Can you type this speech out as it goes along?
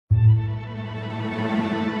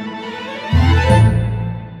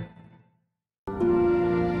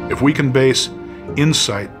If we can base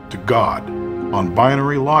insight to God on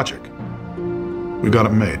binary logic, we've got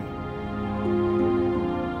it made.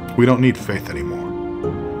 We don't need faith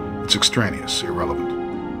anymore. It's extraneous, irrelevant.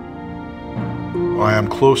 I am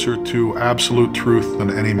closer to absolute truth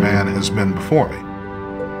than any man has been before me.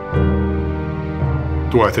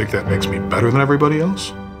 Do I think that makes me better than everybody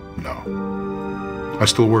else? No. I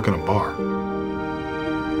still work in a bar.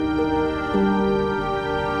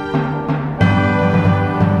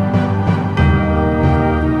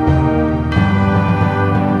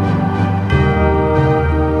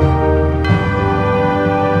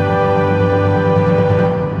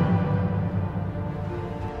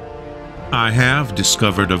 I have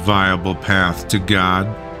discovered a viable path to God,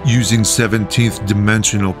 using 17th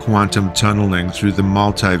dimensional quantum tunneling through the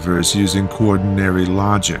multiverse using coordinary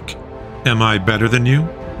logic. Am I better than you?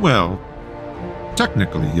 Well,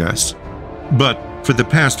 technically yes. But for the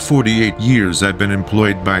past 48 years I've been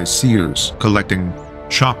employed by Sears, collecting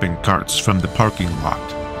shopping carts from the parking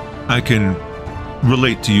lot. I can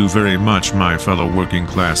relate to you very much, my fellow working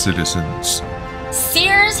class citizens.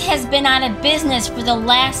 Sears has been out of business for the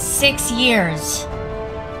last 6 years.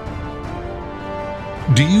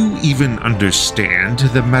 Do you even understand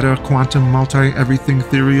the meta-quantum multi-everything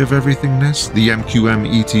theory of everythingness, the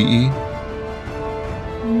MQM-ETE?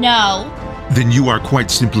 No. Then you are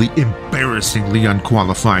quite simply embarrassingly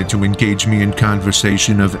unqualified to engage me in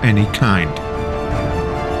conversation of any kind.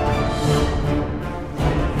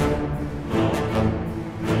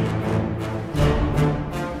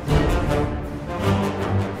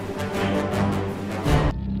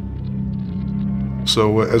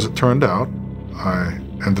 So as it turned out, I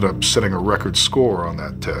ended up setting a record score on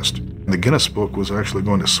that test. The Guinness Book was actually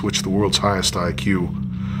going to switch the world's highest IQ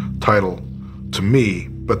title to me,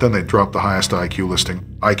 but then they dropped the highest IQ listing.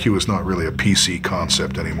 IQ is not really a PC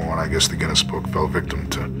concept anymore, and I guess the Guinness Book fell victim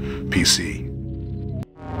to PC.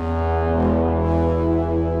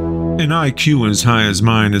 An IQ as high as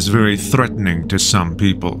mine is very threatening to some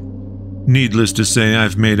people. Needless to say,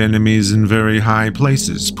 I've made enemies in very high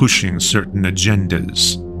places, pushing certain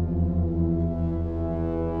agendas.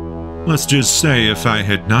 Let's just say if I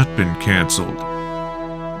had not been cancelled,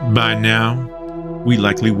 by now, we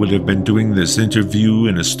likely would have been doing this interview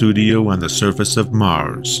in a studio on the surface of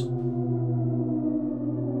Mars.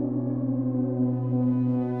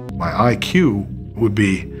 My IQ would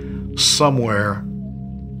be somewhere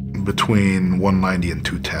between 190 and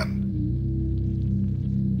 210.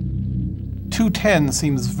 210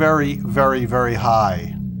 seems very, very, very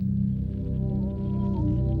high.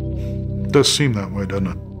 It does seem that way, doesn't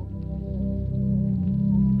it?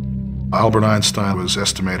 Albert Einstein was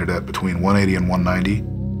estimated at between 180 and 190.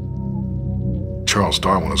 Charles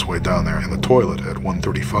Darwin is way down there in the toilet at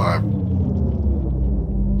 135.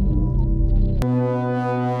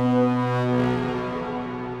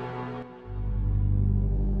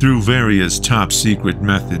 Through various top-secret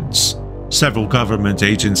methods, several government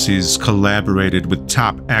agencies collaborated with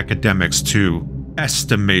top academics to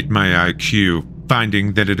estimate my IQ,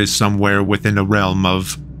 finding that it is somewhere within a realm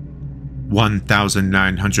of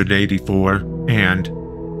 1,984 and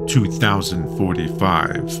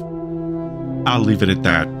 2,045. I'll leave it at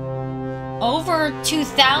that. Over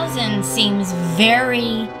 2,000 seems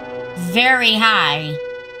very, very high.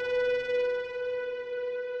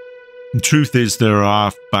 The truth is they're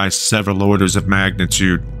off by several orders of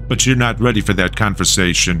magnitude, but you're not ready for that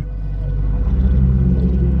conversation.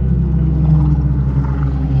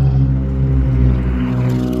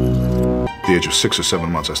 At the age of 6 or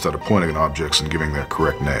 7 months, I started pointing at objects and giving their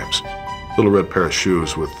correct names. Little red pair of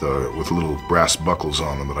shoes with little brass buckles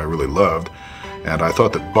on them that I really loved, and I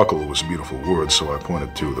thought that buckle was a beautiful word, so I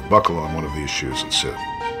pointed to the buckle on one of these shoes and said,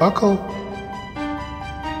 "Buckle."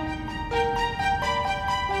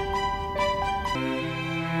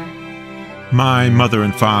 My mother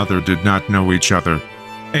and father did not know each other.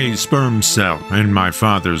 A sperm cell in my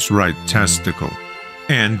father's right testicle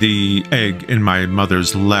and the egg in my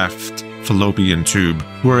mother's left fallopian tube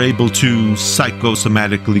were able to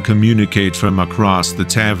psychosomatically communicate from across the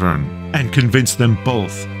tavern and convince them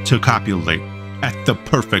both to copulate at the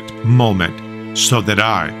perfect moment so that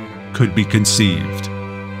I could be conceived.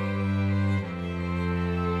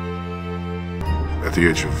 At the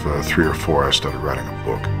age of 3 or 4, I started writing a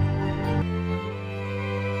book.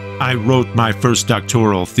 I wrote my first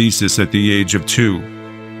doctoral thesis at the age of 2.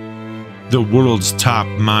 The world's top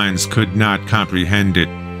minds could not comprehend it.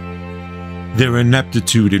 Their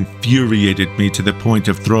ineptitude infuriated me to the point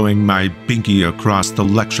of throwing my binky across the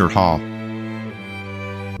lecture hall.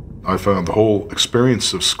 I found the whole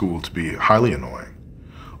experience of school to be highly annoying.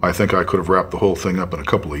 I think I could have wrapped the whole thing up in a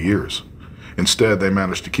couple of years. Instead, they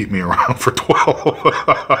managed to keep me around for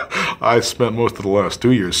 12. I spent most of the last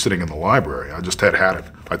 2 years sitting in the library. I just had it.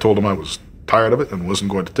 I told them I was tired of it and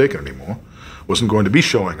wasn't going to take it anymore. Wasn't going to be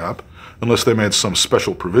showing up unless they made some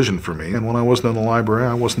special provision for me, and when I wasn't in the library,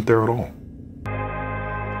 I wasn't there at all.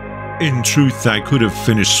 In truth, I could have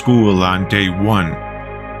finished school on day one,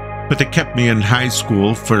 but they kept me in high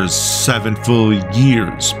school for 7 full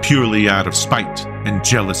years, purely out of spite and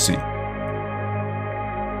jealousy.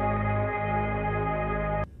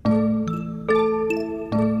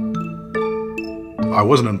 I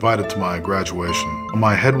wasn't invited to my graduation.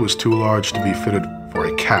 My head was too large to be fitted for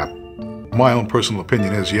a cap. My own personal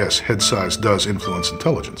opinion is, yes, head size does influence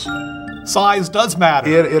intelligence. Size does matter.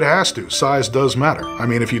 It has to. Size does matter. I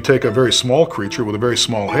mean, if you take a very small creature with a very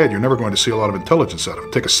small head, you're never going to see a lot of intelligence out of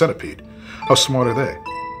it. Take a centipede. How smart are they?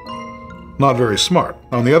 Not very smart.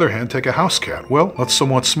 On the other hand, take a house cat. Well, that's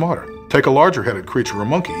somewhat smarter. Take a larger-headed creature, a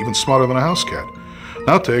monkey, even smarter than a house cat.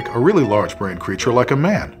 Now take a really large-brained creature like a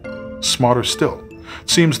man. Smarter still. It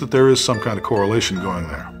seems that there is some kind of correlation going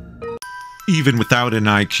there. Even without an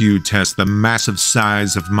IQ test, the massive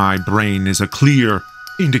size of my brain is a clear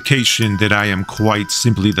indication that I am quite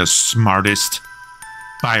simply the smartest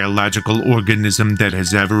biological organism that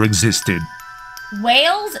has ever existed.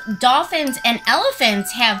 Whales, dolphins, and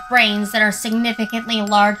elephants have brains that are significantly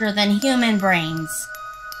larger than human brains.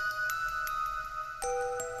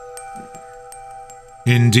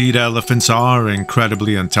 Indeed, elephants are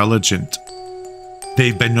incredibly intelligent.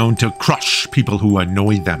 They've been known to crush people who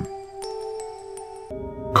annoy them.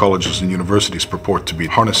 Colleges and universities purport to be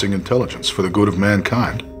harnessing intelligence for the good of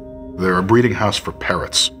mankind. They're a breeding house for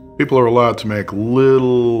parrots. People are allowed to make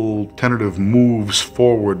little tentative moves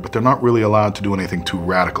forward, but they're not really allowed to do anything too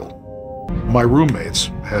radical. My roommates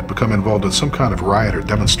had become involved in some kind of riot or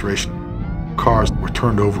demonstration. Cars were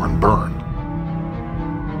turned over and burned.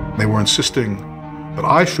 They were insisting that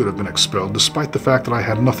I should have been expelled despite the fact that I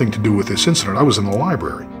had nothing to do with this incident. I was in the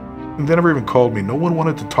library. And they never even called me. No one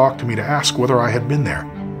wanted to talk to me to ask whether I had been there.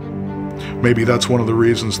 Maybe that's one of the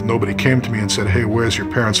reasons nobody came to me and said, hey, where's your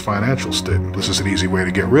parents' financial statement? This is an easy way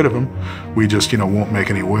to get rid of him. We just, won't make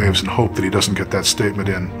any waves and hope that he doesn't get that statement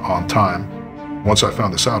in on time. Once I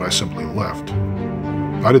found this out, I simply left.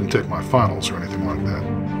 I didn't take my finals or anything like that.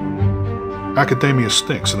 Academia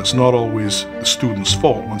stinks, and it's not always the student's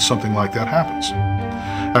fault when something like that happens.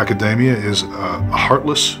 Academia is a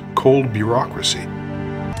heartless, cold bureaucracy.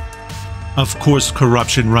 Of course,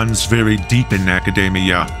 corruption runs very deep in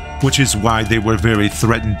academia, which is why they were very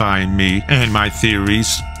threatened by me and my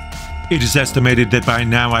theories. It is estimated that by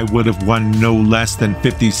now I would have won no less than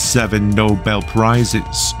 57 Nobel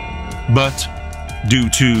Prizes. But due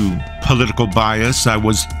to political bias, I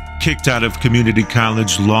was kicked out of community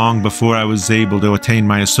college long before I was able to attain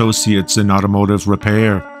my associates in automotive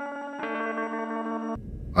repair.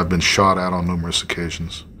 I've been shot at on numerous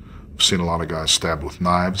occasions. I've seen a lot of guys stabbed with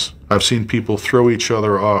knives. I've seen people throw each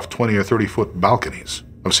other off 20 or 30-foot balconies.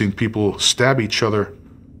 I've seen people stab each other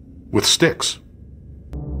with sticks.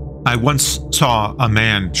 I once saw a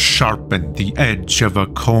man sharpen the edge of a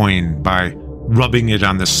coin by rubbing it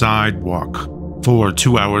on the sidewalk for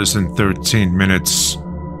 2 hours and 13 minutes.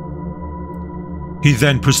 He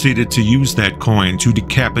then proceeded to use that coin to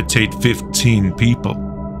decapitate 15 people.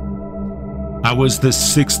 I was the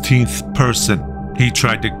 16th person he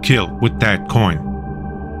tried to kill with that coin.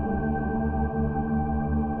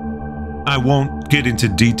 I won't get into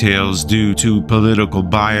details due to political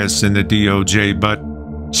bias in the DOJ, but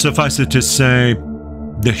suffice it to say,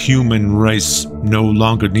 the human race no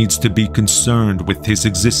longer needs to be concerned with his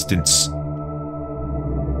existence.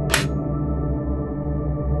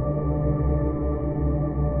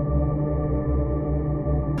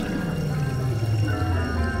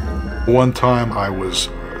 One time I was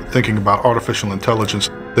thinking about artificial intelligence,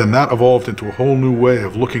 then that evolved into a whole new way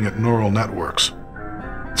of looking at neural networks.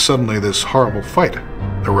 Suddenly this horrible fight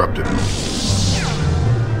erupted.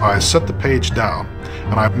 I set the page down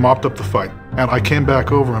and I mopped up the fight, and I came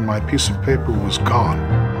back over and my piece of paper was gone.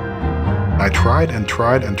 I tried and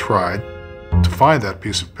tried and tried to find that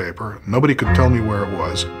piece of paper. Nobody could tell me where it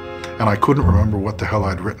was, and I couldn't remember what the hell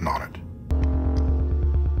I'd written on it.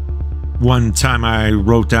 One time I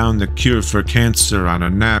wrote down the cure for cancer on a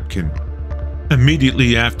napkin.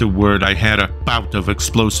 Immediately afterward, I had a bout of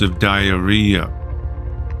explosive diarrhea.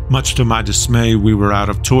 Much to my dismay, we were out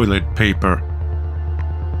of toilet paper.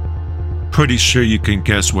 Pretty sure you can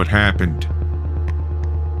guess what happened.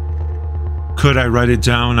 Could I write it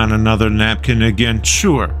down on another napkin again?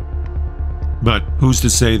 Sure. But who's to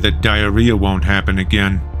say that diarrhea won't happen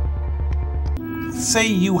again? Say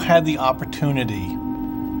you had the opportunity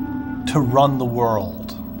to run the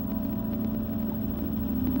world.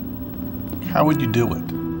 How would you do it?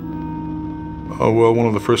 Oh, well, one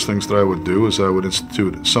of the first things that I would do is I would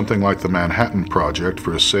institute something like the Manhattan Project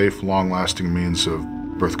for a safe, long-lasting means of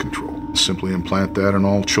birth control. Simply implant that in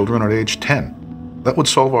all children at age 10. That would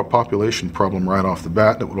solve our population problem right off the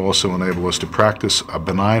bat, and it would also enable us to practice a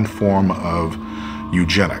benign form of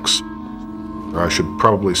eugenics. Or I should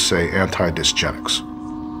probably say anti-dysgenics.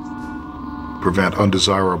 Prevent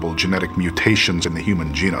undesirable genetic mutations in the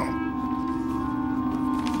human genome.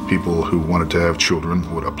 People who wanted to have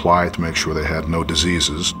children would apply to make sure they had no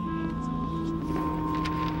diseases.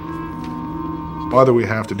 Either we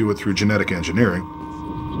have to do it through genetic engineering,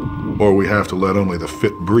 or we have to let only the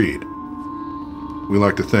fit breed. We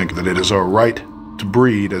like to think that it is our right to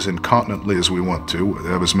breed as incontinently as we want to,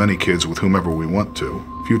 have as many kids with whomever we want to.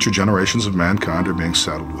 Future generations of mankind are being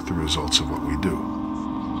saddled with the results of what we do.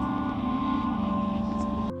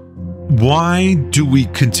 Why do we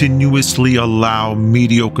continuously allow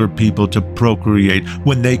mediocre people to procreate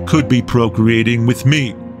when they could be procreating with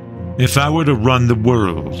me? If I were to run the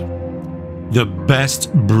world, the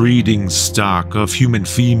best breeding stock of human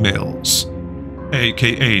females,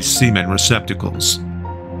 aka semen receptacles,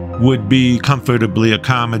 would be comfortably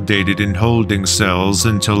accommodated in holding cells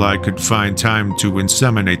until I could find time to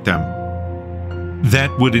inseminate them.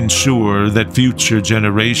 That would ensure that future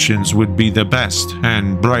generations would be the best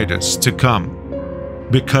and brightest to come,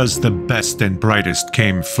 because the best and brightest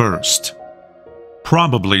came first,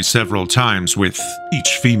 probably several times with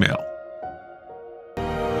each female.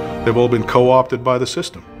 They've all been co-opted by the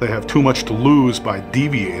system. They have too much to lose by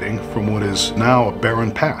deviating from what is now a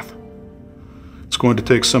barren path. It's going to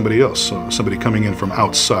take somebody else, somebody coming in from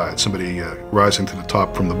outside, somebody rising to the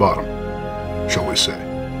top from the bottom, shall we say.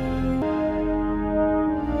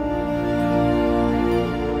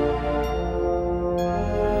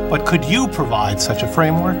 But could you provide such a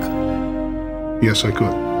framework? Yes, I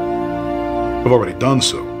could. I've already done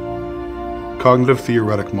so. Cognitive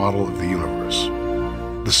Theoretic Model of the Universe,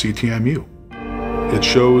 the CTMU. It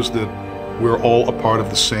shows that we're all a part of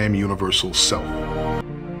the same universal self.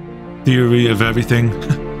 Theory of everything?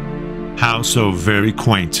 How so very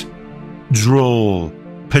quaint, droll,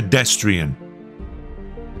 pedestrian.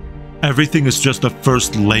 Everything is just the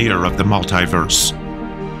first layer of the multiverse.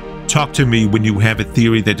 Talk to me when you have a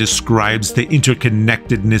theory that describes the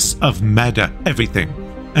interconnectedness of meta everything.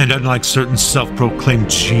 And unlike certain self-proclaimed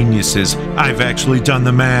geniuses, I've actually done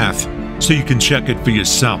the math, so you can check it for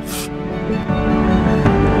yourself.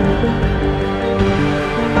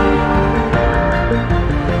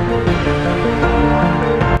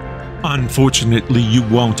 Unfortunately, you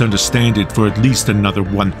won't understand it for at least another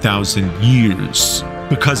 1,000 years,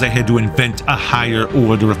 because I had to invent a higher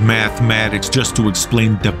order of mathematics just to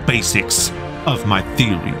explain the basics of my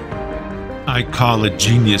theory. I call it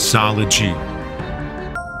geniusology.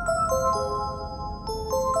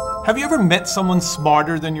 Have you ever met someone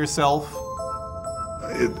smarter than yourself?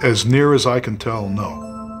 As near as I can tell, no.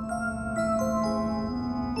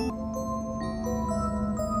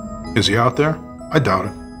 Is he out there? I doubt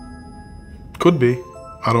it. Could be.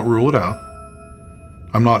 I don't rule it out.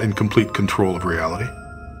 I'm not in complete control of reality.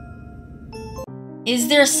 Is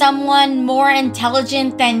there someone more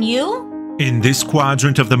intelligent than you? In this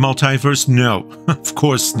quadrant of the multiverse, no, of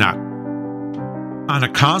course not. On a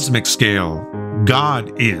cosmic scale,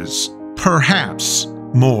 God is, perhaps,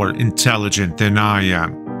 more intelligent than I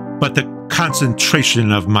am. But the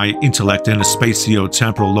concentration of my intellect in a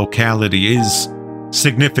spatio-temporal locality is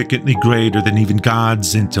significantly greater than even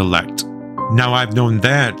God's intellect. Now, I've known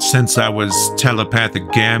that since I was telepathic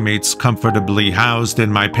gametes comfortably housed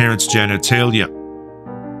in my parents' genitalia.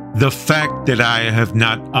 The fact that I have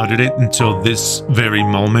not uttered it until this very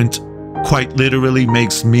moment quite literally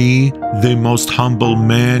makes me the most humble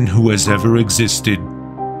man who has ever existed.